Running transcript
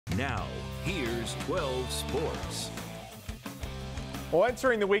Now, here's 12 Sports. Well,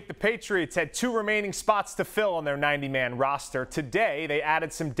 entering the week, the Patriots had 2 remaining spots to fill on their 90-man roster. Today, they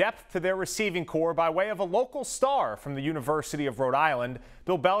added some depth to their receiving corps by way of a local star from the University of Rhode Island.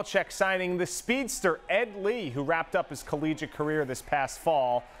 Bill Belichick signing the speedster Ed Lee, who wrapped up his collegiate career this past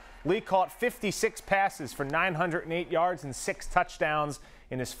fall. Lee caught 56 passes for 908 yards and 6 touchdowns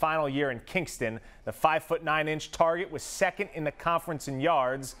in his final year in Kingston. The 5'9" target was second in the conference in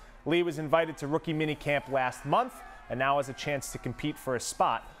yards. Lee was invited to rookie minicamp last month and now has a chance to compete for a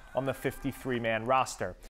spot on the 53-man roster.